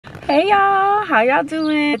Hey y'all, how y'all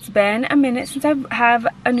doing? It's been a minute since I have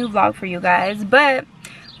a new vlog for you guys, but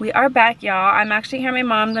we are back, y'all. I'm actually here at my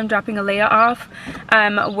mom's. I'm dropping Alea off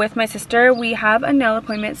with my sister. We have a nail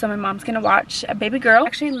appointment, so my mom's gonna watch a baby girl.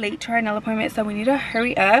 Actually late to our nail appointment, so we need to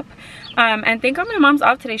hurry up. And thank God my mom's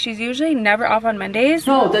off today. She's usually never off on Mondays.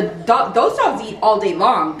 No, those dogs eat all day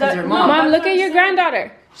long because they're mom. Mom, look at your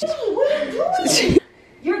granddaughter. Hey, what are you doing?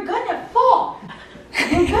 You're gonna fall.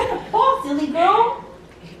 You're gonna fall, silly girl.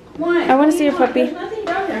 What? I want to see your puppy. There's nothing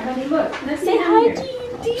down there, honey. Look. Say hi to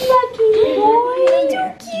you, lucky boy.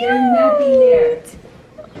 There's nothing there.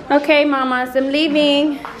 Okay, mamas, I'm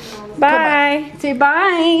leaving. Bye. Say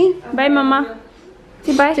bye. Bye, mama.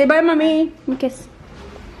 Say bye. Say bye, mommy. Give me a kiss.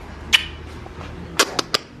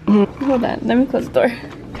 Hold on, let me close the door.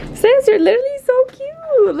 Sis, you're literally so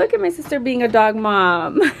cute. Look at my sister being a dog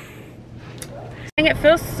mom. It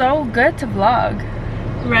feels so good to vlog,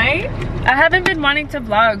 right? I haven't been wanting to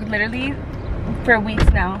vlog literally for weeks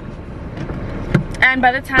now. And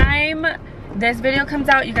by the time this video comes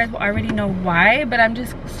out, you guys will already know why, but I'm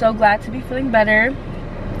just so glad to be feeling better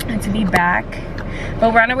and to be back.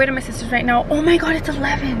 But we're on our way to my sister's right now. Oh my god, it's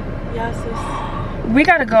 11. Yeah, sis. We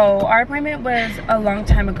gotta go. Our appointment was a long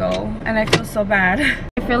time ago and I feel so bad.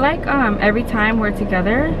 I feel like every time we're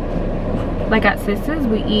together, like at Sisters,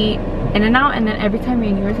 we eat In-N-Out, and then every time me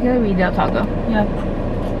and you are together, we eat Del Taco. Yeah.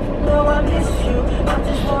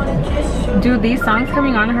 Dude, these songs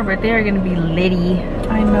coming on her birthday are gonna be litty.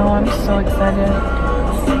 I know, I'm so excited.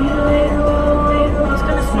 I'm just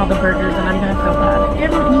gonna smell the burgers and I'm gonna feel bad.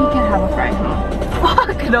 You can have a fry, huh?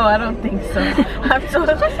 Fuck, no, I don't think so. I'm so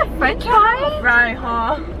Just a french fry? Fry,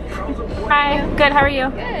 huh? Hi, good, how are you?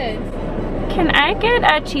 Good. Can I get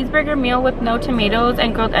a cheeseburger meal with no tomatoes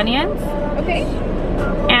and grilled onions? Okay.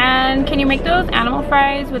 And can you make those animal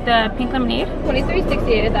fries with the pink lemonade?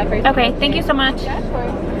 $23.68 is that first. Okay, thank you so much. Yeah, of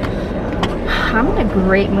course. I'm in a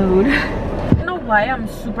great mood. I don't know why I'm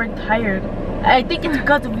super tired. I think it's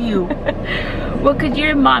because of you. Well, cause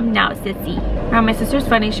you're a mom now, sissy. My sister's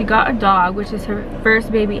funny. She got a dog, which is her first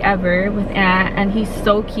baby ever with Aunt, and he's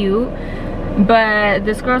so cute. But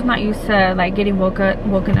this girl's not used to like getting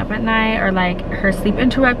woken up at night or like her sleep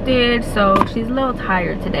interrupted, so she's a little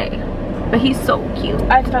tired today. But he's so cute.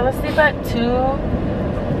 I fell asleep at 2.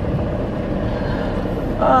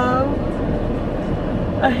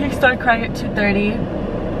 He started crying at 2:30,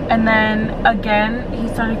 and then again he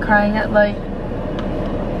started crying at like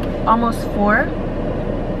almost 4.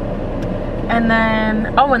 And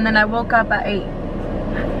then I woke up at 8.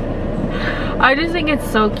 I just think it's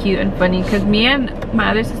so cute and funny because me and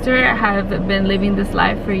my other sister have been living this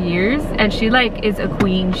life for years, and she like is a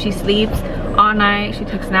queen. She sleeps all night, she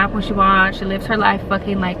takes a nap when she wants, she lives her life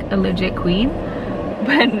fucking like a legit queen.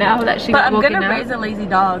 But now that she got woken up, I'm gonna raise a lazy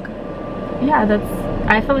dog. Yeah,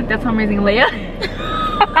 I feel like that's how I'm raising Leia.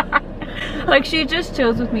 Like she just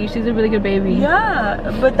chills with me. She's a really good baby.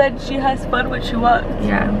 Yeah, but then she has fun when she wants.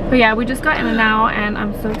 Yeah, but yeah, we just got In-N-Out and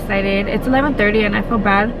I'm so excited. It's 11:30 and I feel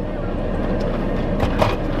bad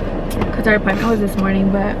because our appointment was this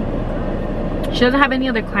morning, but she doesn't have any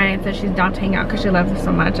other clients and she's down to hang out because she loves us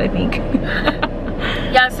so much, I think.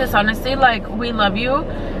 Yeah, sis, honestly, like, we love you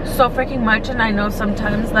so freaking much, and I know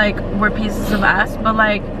sometimes like we're pieces of ass, but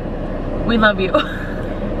like we love you.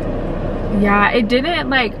 Yeah, it didn't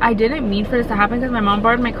like, I didn't mean for this to happen because my mom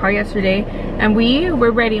borrowed my car yesterday and we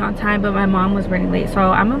were ready on time, but my mom was running late,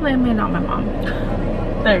 so I'm gonna blame it on my mom.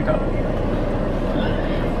 There you go.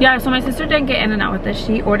 Yeah, so my sister didn't get In-N-Out with us.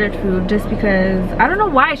 She ordered food just because, I don't know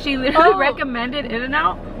why, she literally recommended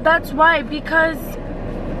In-N-Out. That's why, because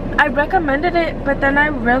I recommended it, but then I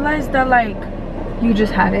realized that like You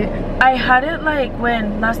just had it I had it like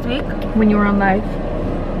last week when you were on live.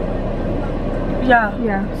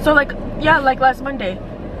 Yeah. So like, yeah, like last Monday.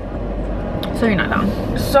 So you're not down.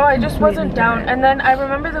 So I just wasn't Completely down. different. And then I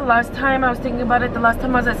remember the last time I was thinking about it, the last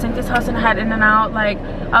time I was at Cynthia's house and I had In-N-Out, like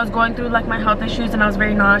I was going through like my health issues and I was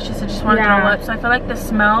very nauseous. I just wanted to throw up. So I feel like the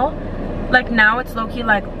smell, like now it's low-key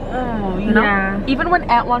like, oh, you know? Yeah. Even when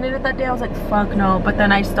Aunt wanted it that day, I was like, fuck no. But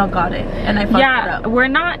then I still got it and I fucked it up. We're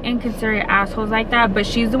not inconsiderate assholes like that, but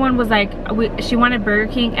she's the one was like, she wanted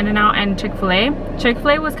Burger King, In-N-Out, and Chick-fil-A.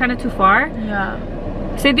 Chick-fil-A was kind of too far. Yeah.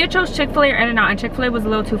 Cynthia chose Chick-fil-A or In-N-Out, and Chick-fil-A was a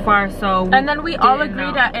little too far, so and then we all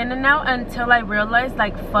agreed at In-N-Out until I realized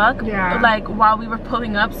like fuck, like while we were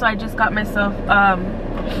pulling up, so I just got myself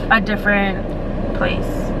a different place.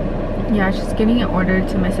 Yeah, she's getting it ordered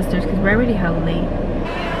to my sister's because we're already hella late.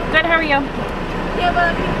 Good, how are you? Do you have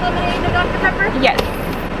a pink lemonade and Dr. Pepper? Yes.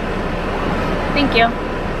 Thank you.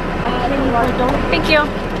 Thank you.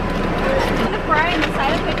 And the fry and the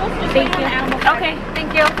side of pickles. Just Thank wait on you. the animal fry. Okay,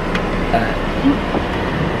 thank you.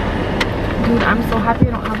 Dude, I'm so happy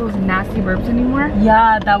I don't have those nasty burps anymore.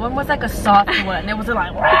 Yeah, that one was like a soft one. It was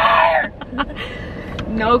like,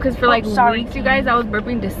 no, because for like sorry, weeks, you guys, I was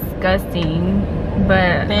burping disgusting.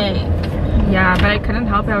 But big. yeah, but I couldn't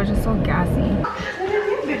help it. I was just so gassy.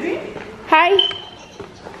 Hi.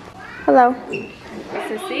 Hello.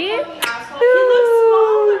 Sissy? He looks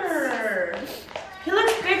smaller. He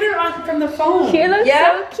looks bigger from the phone. He looks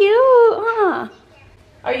so cute. Huh?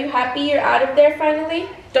 Are you happy you're out of there finally?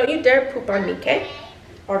 Don't you dare poop on me, okay?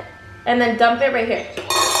 And then dump it right here.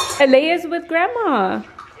 Alea's with grandma.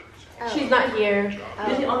 She's not here.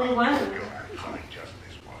 You're the only one.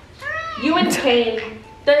 You and Kane.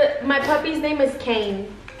 My puppy's name is Kane.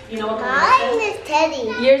 You know what? Mine is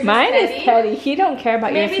Teddy. Yours Mine is Teddy. He don't care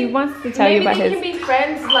about yours. He wants to tell you about his. Maybe they can be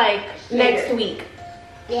friends like next week.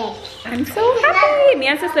 Yes. I'm so happy. Me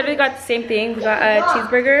and sis literally got the same thing. We got a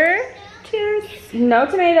cheeseburger. Cheers. No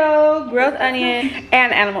tomato, grilled onion,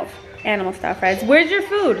 and animal style fries. Where's your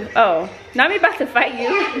food? Oh, not me about to fight you.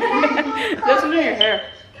 This is in your hair.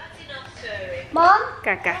 Mom?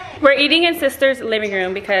 Caca. We're eating in sister's living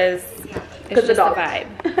room because it's just a vibe.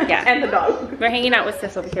 Yeah. And the dog. We're hanging out with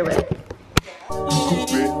sis over here with it.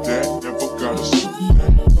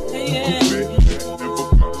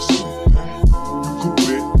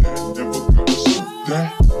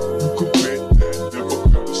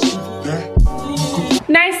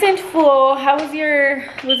 Nice and full. How was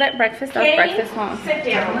that breakfast? That was breakfast, huh? Sit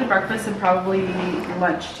down. Only breakfast and probably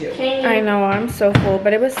lunch too. I know, I'm so full,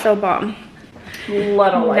 but it was so bomb.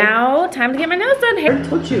 Now, time to get my nails done. I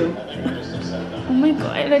told you. Oh my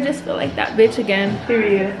god, I just feel like that bitch again.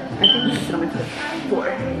 Period. I think you sit on my floor.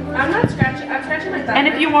 I'm not scratching, I'm scratching my thumb. And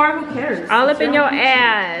if you are, who cares? All up in your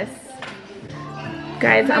ass.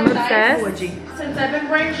 Guys, I'm obsessed. Since I've been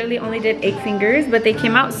wearing, I really only did 8 fingers, but they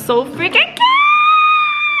came out so freaking cute.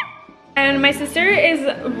 And my sister is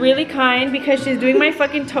really kind because she's doing my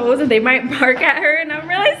fucking toes and they might bark at her and I'm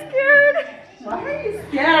really scared. why are you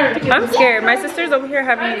scared? I'm scared. My sister's over here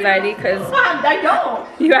having anxiety because I don't.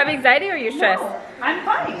 you have anxiety or you're stressed? No, I'm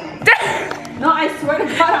fine. No, I swear to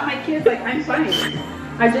God on my kids, like I'm fine.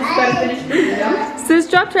 I just gotta finish food, you know? Sis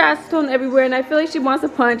dropped her acetone everywhere and I feel like she wants to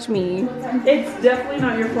punch me. It's definitely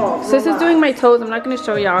not your fault. Sis is doing my toes. I'm not going to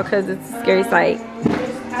show y'all because it's a scary sight.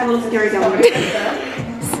 A little scary down there.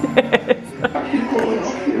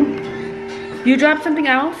 You dropped something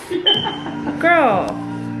else? Girl.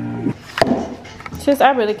 Sis,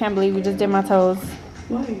 I really can't believe you just did my toes.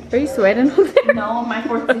 Why? Are you sweating over there? No, my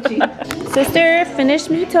fourth itchy. Sister finished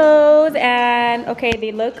me toes and okay,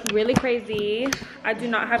 they look really crazy. I do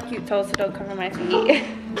not have cute toes, so don't cover my feet.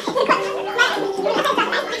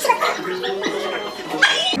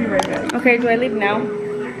 Okay, do I leave now?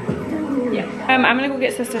 Yeah. I'm gonna go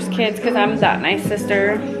get sister's kids because I'm that nice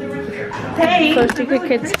sister. Hey,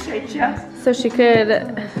 So she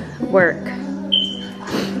could work.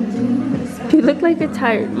 You look like a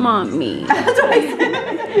tired mommy. That's what I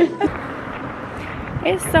said.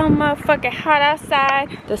 It's so motherfucking hot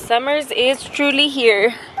outside. The summers is truly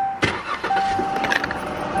here.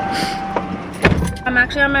 I'm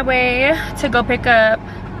actually on my way to go pick up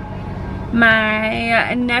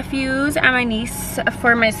my nephews and my niece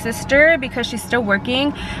for my sister because she's still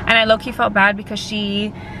working, and I low-key felt bad because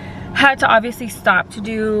she had to obviously stop to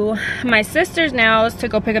do my sister's nails to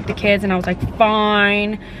go pick up the kids, and I was like,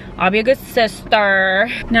 fine, I'll be a good sister.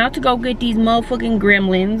 Now to go get these motherfucking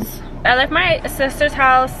gremlins. I left my sister's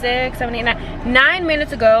house 6, 7, 8, 9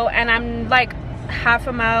 minutes ago, and I'm like half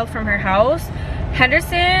a mile from her house.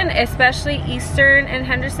 Henderson, especially Eastern and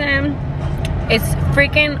Henderson, it's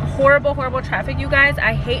freaking horrible traffic, you guys.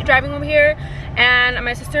 I hate driving over here, and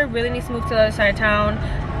my sister really needs to move to the other side of town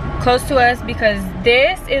close to us because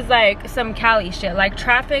this is like some Cali shit, like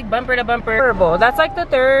traffic bumper to bumper. Horrible. That's like the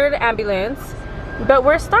 3rd ambulance, but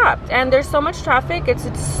we're stopped and there's so much traffic. It's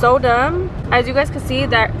so dumb. As you guys can see,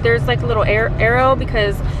 that there's like a little arrow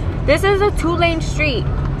because this is a 2-lane street.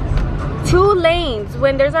 2 lanes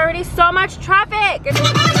when there's already so much traffic.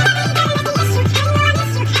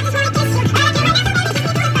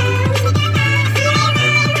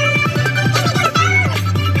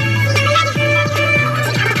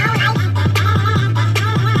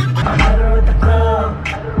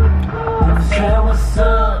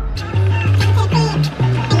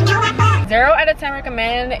 0 out of 10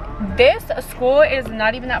 recommend. This school is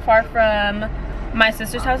not even that far from my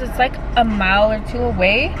sister's house. It's like a mile or 2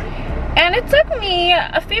 away, and it took me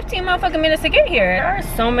 15 motherfucking minutes to get here. There are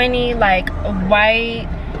so many like white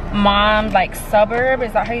mom, like suburb,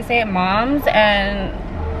 is that how you say it, moms, and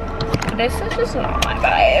this is just not my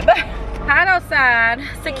vibe. Hot outside.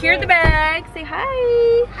 Secure the bag. Say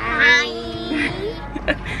hi. Hi.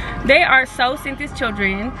 They are so Cynthia's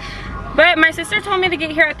children. But my sister told me to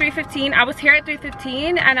get here at 3:15. I was here at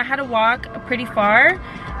 3:15 and I had to walk pretty far.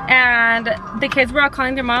 And the kids were all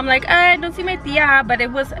calling their mom like, I don't see my tia, but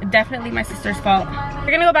it was definitely my sister's fault.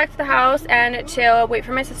 We're gonna go back to the house and chill, wait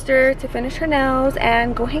for my sister to finish her nails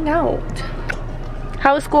and go hang out.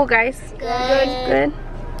 How was school, guys? Good.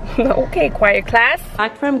 Okay, quiet class.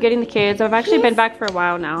 Back from getting the kids. I've actually been back for a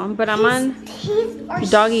while now, but I'm on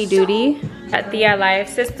doggy duty at Thea Life.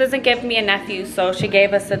 Sis doesn't give me a nephew, so she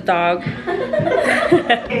gave us a dog.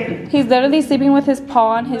 He's literally sleeping with his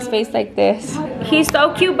paw on his face like this. He's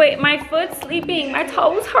so cute, but my foot's sleeping. My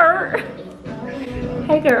toes hurt.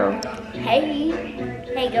 Hey, girl. Hey.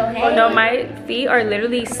 Hey, go hey. Oh no, my feet are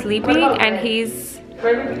literally sleeping and he's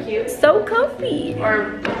so comfy.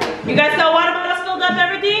 Or you guys know what about us filled up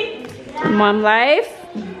everything? Mom life.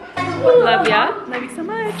 Love ya. Love you so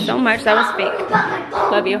much. So much. That was fake.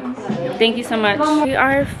 Love you. Thank you so much. We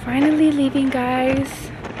are finally leaving, guys.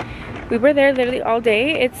 We were there literally all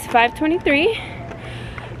day. It's 5:23.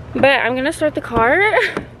 But I'm gonna start the car.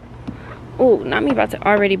 Oh, not me about to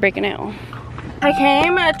already breaking out. I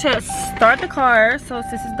came to start the car so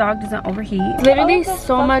Sis's dog doesn't overheat. Literally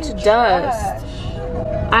so much dust.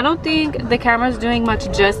 I don't think the camera's doing much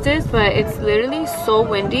justice, but it's literally so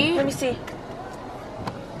windy. Let me see.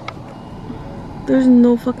 There's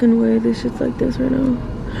no fucking way this shit's like this right now.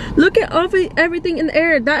 Look at everything in the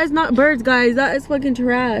air. That is not birds, guys. That is fucking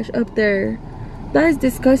trash up there. That is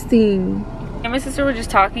disgusting. Me and my sister were just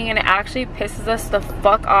talking and it actually pisses us the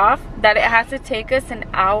fuck off that it has to take us an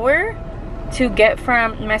hour to get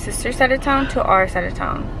from my sister's side of town to our side of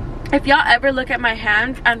town. If y'all ever look at my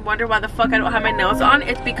hand and wonder why the fuck I don't have my nails on,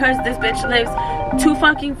 it's because this bitch lives too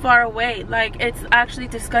fucking far away. Like, it's actually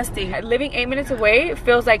disgusting. Living 8 minutes away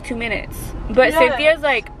feels like 2 minutes. But Cynthia's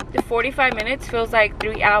like 45 minutes feels like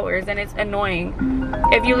 3 hours and it's annoying.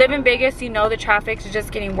 If you live in Vegas, you know the traffic's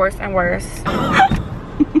just getting worse and worse. Oh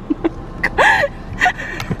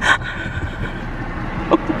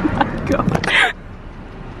my god.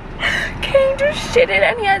 Kane just shitted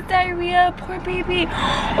and he has diarrhea. Poor baby.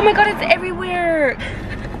 Oh my god, it's everywhere.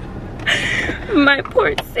 My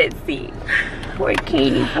poor sissy. Poor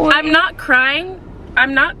Katie boy. I'm not crying.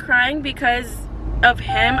 I'm not crying because of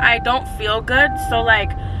him. I don't feel good. So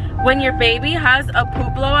like when your baby has a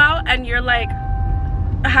poop blowout and you're like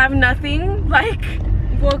have nothing, like,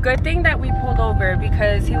 well, good thing that we pulled over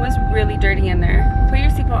because he was really dirty in there. Put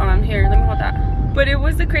your seatbelt on. Here, let me hold that. But it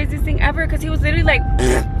was the craziest thing ever because he was literally like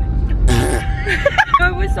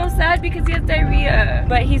it was so sad because he has diarrhea,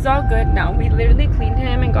 but he's all good now. We literally cleaned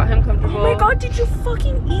him and got him comfortable. Oh my god, did you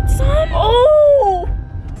fucking eat some? Oh,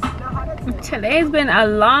 today's been a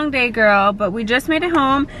long day, girl, but we just made it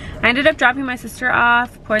home. I ended up dropping my sister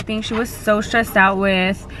off. Poor thing, she was so stressed out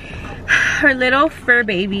with her little fur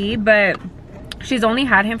baby, but she's only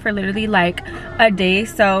had him for literally like a day,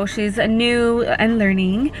 so she's new and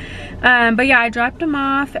learning. But yeah, I dropped him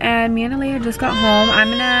off and me and Alea just got home.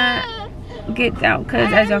 I'm gonna get out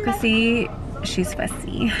because as y'all can see, she's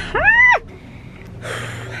fussy.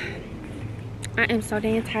 I am so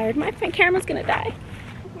dang tired. My camera's gonna die.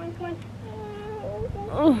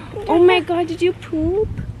 Oh my god, did you poop?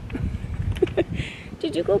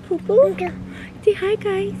 Did you go poo-poo? Say hi,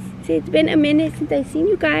 guys. Say it's been a minute since I've seen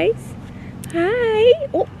you guys. Hi.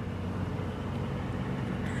 Oh.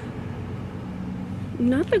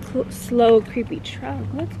 Not the slow, creepy truck.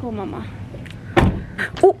 Let's go, mama.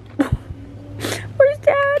 Oh. Where's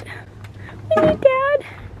dad? I need dad.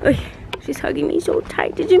 Oh, she's hugging me so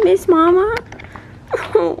tight. Did you miss mama?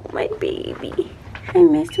 Oh, my baby. I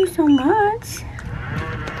missed you so much.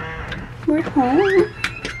 We're home.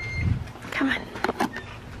 Come on.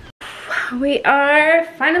 We are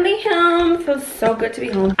finally home. Feels so good to be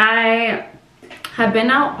home. I have been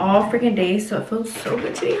out all freaking day, so it feels so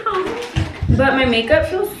good to be home. But my makeup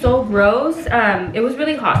feels so gross. It was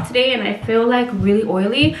really hot today and I feel like really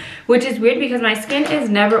oily, which is weird because my skin is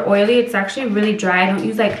never oily. It's actually really dry. I don't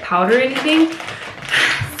use like powder or anything.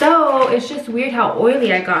 So it's just weird how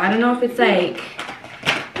oily I got. I don't know if it's like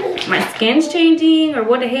my skin's changing or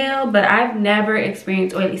what the hell, but I've never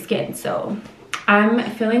experienced oily skin. So I'm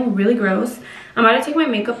feeling really gross. I'm about to take my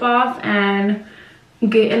makeup off and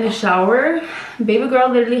get in the shower. Baby girl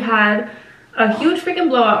literally had a huge freaking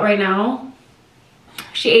blowout right now.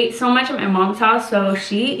 She ate so much at my mom's house, so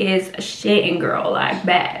she is shitting, girl, like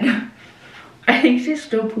bad. I think she's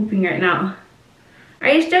still pooping right now. Are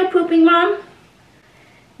you still pooping, Mom?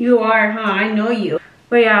 You are, huh? I know you.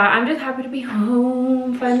 But yeah, I'm just happy to be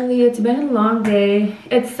home finally. It's been a long day.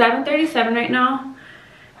 It's 7:37 right now,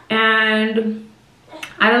 and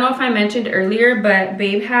I don't know if I mentioned earlier, but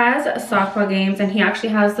Babe has softball games, and he actually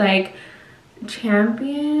has like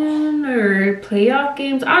champion or playoff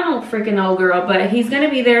games. I don't freaking know, girl, but he's gonna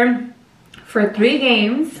be there for 3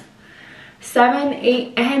 games, 7,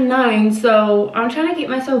 8, and 9. So I'm trying to keep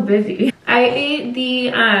myself busy. I ate the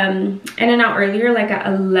In-N-Out earlier, like at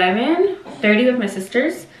 11:30 with my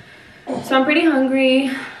sisters. So I'm pretty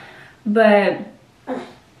hungry, but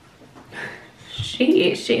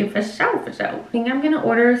she for sure. I think I'm gonna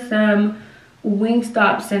order some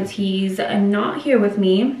Wingstop since he's not here with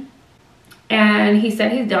me. And he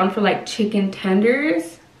said he's down for like chicken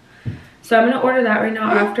tenders. So I'm gonna order that right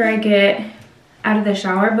now after I get out of the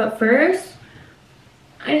shower. But first,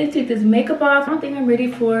 I need to take this makeup off. I don't think I'm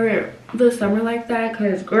ready for the summer like that,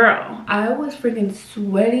 because girl, I was freaking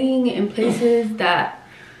sweating in places that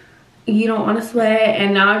you don't want to sweat,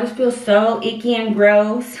 and now I just feel so icky and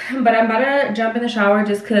gross. But I'm about to jump in the shower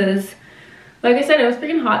just because, like I said, it was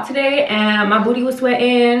freaking hot today and my booty was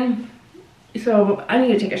sweating, so I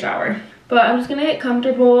need to take a shower. But I'm just gonna get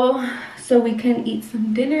comfortable so we can eat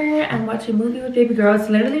some dinner and watch a movie with baby girl. It's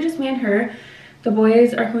literally just me and her. The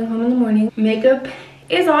boys are coming home in the morning. Makeup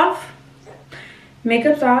is off.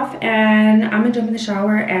 Makeup's off, and I'm gonna jump in the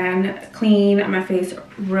shower and clean my face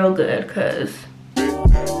real good, because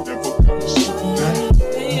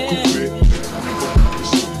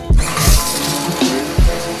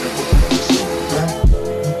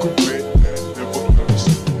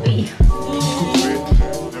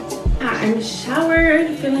I'm showered,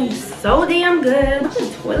 feeling so damn good. What's the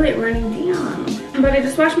toilet running down? But I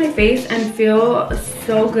just washed my face and feel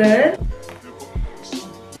so good.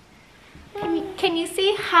 Can you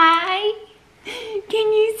say hi?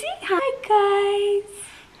 Can you say hi, guys?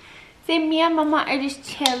 Say me and Mama are just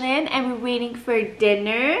chilling and we're waiting for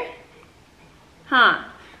dinner. Huh?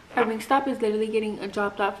 Our Wingstop is literally getting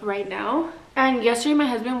dropped off right now. And yesterday my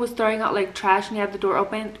husband was throwing out like trash and he had the door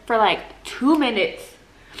open for like 2 minutes.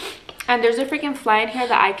 And there's a freaking fly in here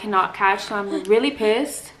that I cannot catch, so I'm really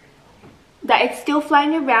pissed that it's still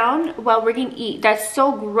flying around while we're gonna eat. That's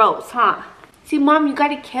so gross, huh? See, Mom, you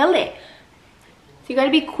gotta kill it. So you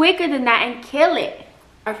gotta be quicker than that and kill it.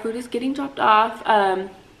 Our food is getting dropped off.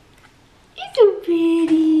 It's so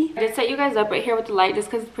pretty. I did set you guys up right here with the light just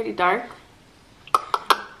because it's pretty dark.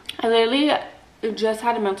 I literally just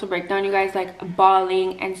had a mental breakdown, you guys, like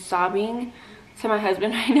bawling and sobbing to my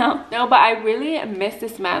husband right now. No, but I really miss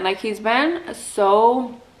this man. Like, he's been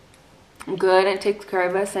so good and takes care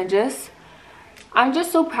of us, and I'm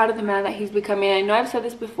just so proud of the man that he's becoming. I know I've said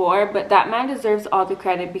this before, but that man deserves all the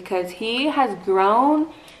credit because he has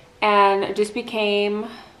grown and just became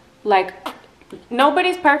like,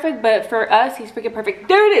 nobody's perfect, but for us, he's freaking perfect.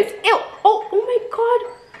 There it is. Ew. Oh my god,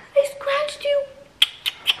 I scratched you.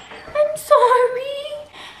 I'm sorry.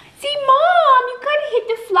 See, Mom, you gotta hit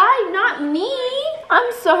the fly, not me.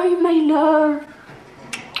 I'm sorry, my love.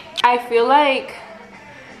 I feel like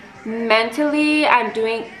mentally I'm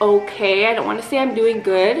doing okay. I don't want to say I'm doing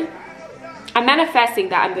good. I'm manifesting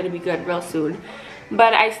that I'm gonna be good real soon,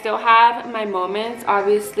 but I still have my moments,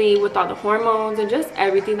 obviously, with all the hormones and just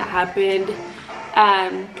everything that happened.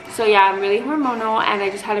 So yeah, I'm really hormonal, and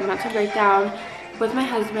I just had a mental breakdown with my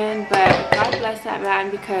husband, but God bless that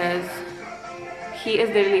man because he is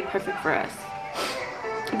literally perfect for us.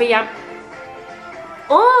 But yeah.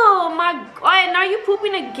 Oh my god, now you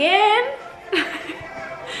pooping again?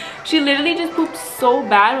 She literally just pooped so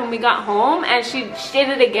bad when we got home, and she did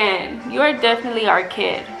it again. You are definitely our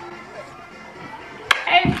kid.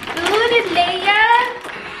 And good, Leia.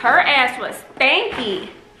 Her ass was stanky.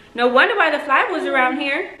 No wonder why the fly was around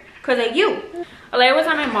here. Because of you. Leia was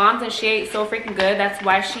at my mom's and she ate so freaking good. That's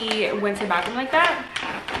why she went to the bathroom like that.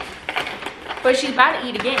 But she's about to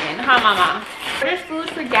eat again, huh, Mama? There's food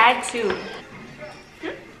for Dad too.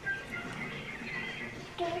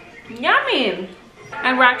 Yummy.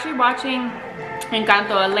 And we're actually watching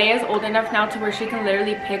Encanto. Leia's old enough now to where she can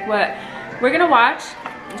literally pick what we're gonna watch.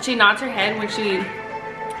 She nods her head when she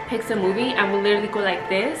picks a movie, and we'll literally go like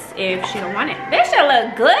this if she don't want it. This should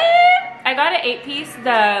look good. I got an 8-piece,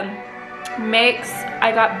 the mix.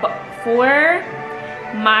 I got 4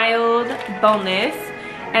 mild boneless,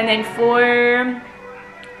 and then 4,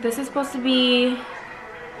 this is supposed to be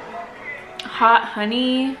hot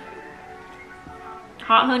honey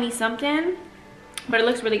something, but it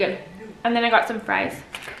looks really good. And then I got some fries.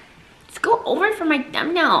 Scoot over for my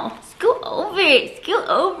thumbnail. Scoot over, scoot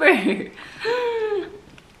over.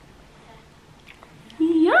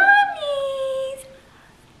 Yummies.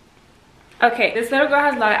 Okay, this little girl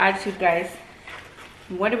has a lot of attitude, guys.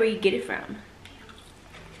 I wonder where you get it from.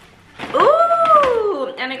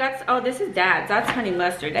 Ooh, and I got, oh, this is Dad's. That's honey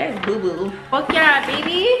mustard. That is boo-boo. Fuck yeah,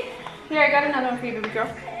 baby. Here, I got another one for you, baby girl.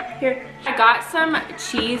 Here. I got some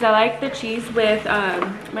cheese. I like the cheese with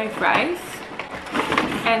my fries.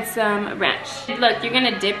 And some ranch. Look, you're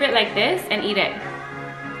gonna dip it like this and eat it.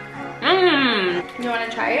 Mmm. You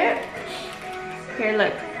wanna try it? Here,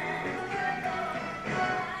 look.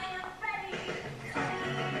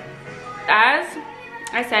 As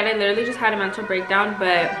I said, I literally just had a mental breakdown,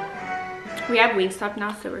 but we have Wingstop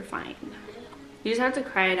now, so we're fine. You just have to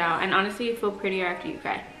cry it out, and honestly, you feel prettier after you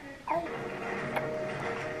cry.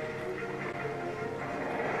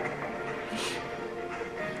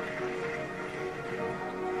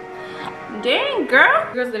 Dang,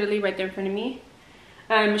 girl. Girl's literally right there in front of me.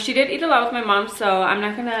 She did eat a lot with my mom, so I'm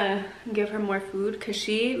not gonna give her more food because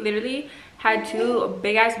she literally had 2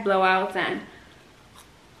 big ass blowouts and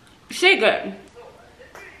she good.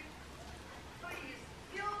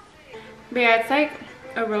 But yeah, it's like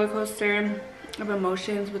a roller coaster of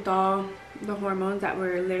emotions with all the hormones that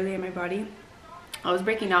were literally in my body. I was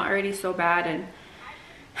breaking out already so bad, and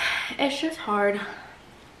it's just hard.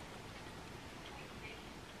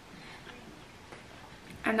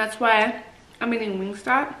 And that's why I'm eating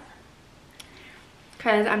Wingstop,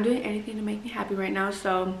 because I'm doing anything to make me happy right now.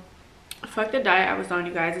 So fuck the diet I was on,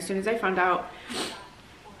 you guys. As soon as I found out,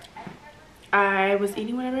 I was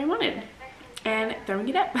eating whatever I wanted and throwing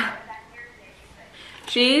it up.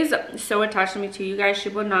 She's so attached to me too, you guys. She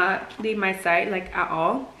will not leave my side, like, at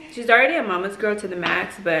all. She's already a mama's girl to the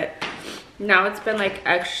max, but now it's been like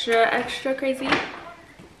extra crazy.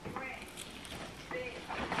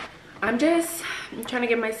 I'm trying to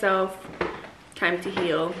give myself time to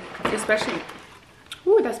heal, especially,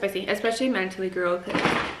 ooh, that's spicy, especially mentally, girl. 'Cause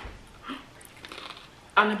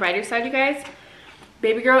on the brighter side, you guys,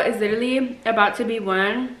 baby girl is literally about to be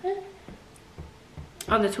 1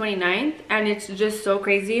 on the 29th, and it's just so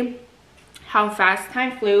crazy how fast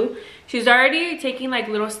time flew. She's already taking like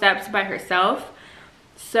little steps by herself,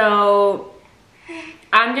 so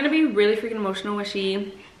I'm gonna be really freaking emotional when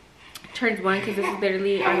she turns 1, because this is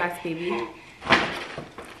literally our last baby.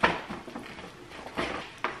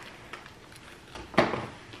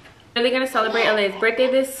 Really gonna celebrate LA's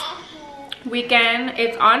birthday this weekend.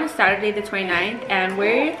 It's on Saturday the 29th, and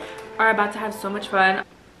we are about to have so much fun.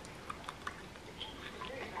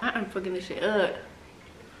 I'm fucking this shit up.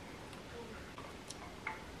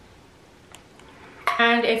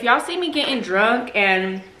 And if y'all see me getting drunk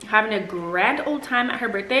and having a grand old time at her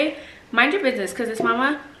birthday, mind your business, because this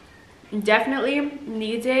mama definitely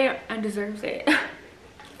needs it and deserves it.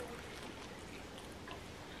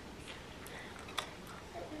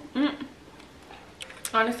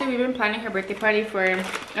 Honestly, we've been planning her birthday party for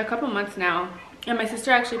a couple months now, and my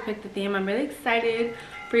sister actually picked the theme. I'm really excited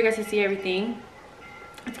for you guys to see everything.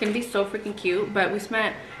 It's gonna be so freaking cute, but we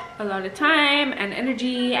spent a lot of time and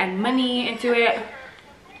energy and money into it,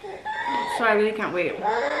 so I really can't wait.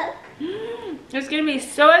 It's gonna be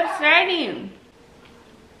so exciting.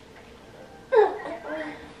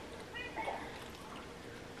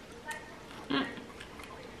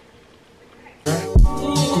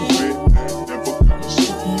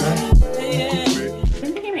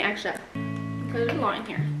 They gave me extra because there's a lot in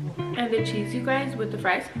here. And the cheese, you guys, with the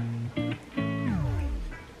fries,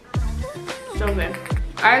 so good.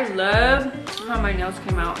 I love how my nails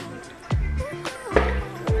came out.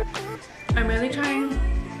 I'm really trying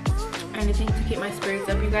anything to keep my spirits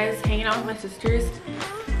up, you guys. Hanging out with my sisters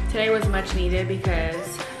today was much needed,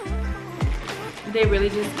 because they really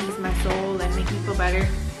just ease my soul and make me feel better.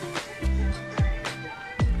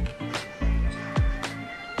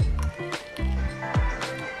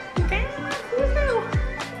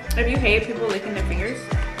 If you hate people licking their fingers,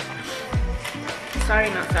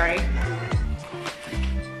 sorry, not sorry.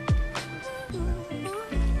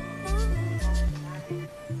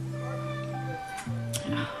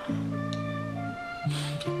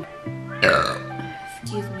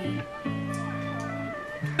 Excuse me.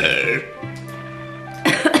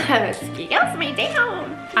 Excuse me,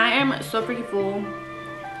 damn. I am so freaking full.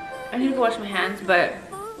 I need to go wash my hands, but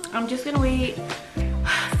I'm just gonna wait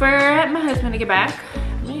for my husband to get back.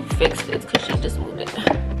 Let me fix this because she just moved it.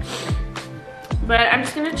 But I'm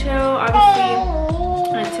just gonna chill, obviously,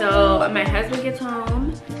 until my husband gets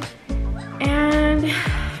home. And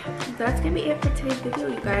that's gonna be it for today's video,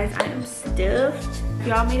 you guys. I am stuffed. If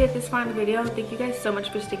y'all made it this far in the video, thank you guys so much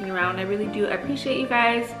for sticking around. I really do appreciate you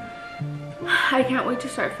guys. I can't wait to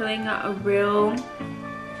start feeling a real,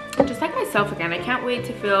 just like myself again. I can't wait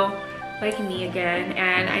to feel like me again,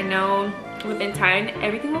 and I know within time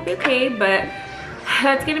everything will be okay, but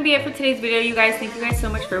that's gonna be it for today's video, you guys. Thank you guys so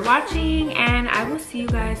much for watching, and I will see you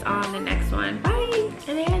guys on the next one. Bye.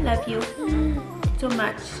 And I love you so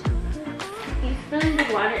much. He's spilling the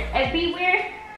water everywhere.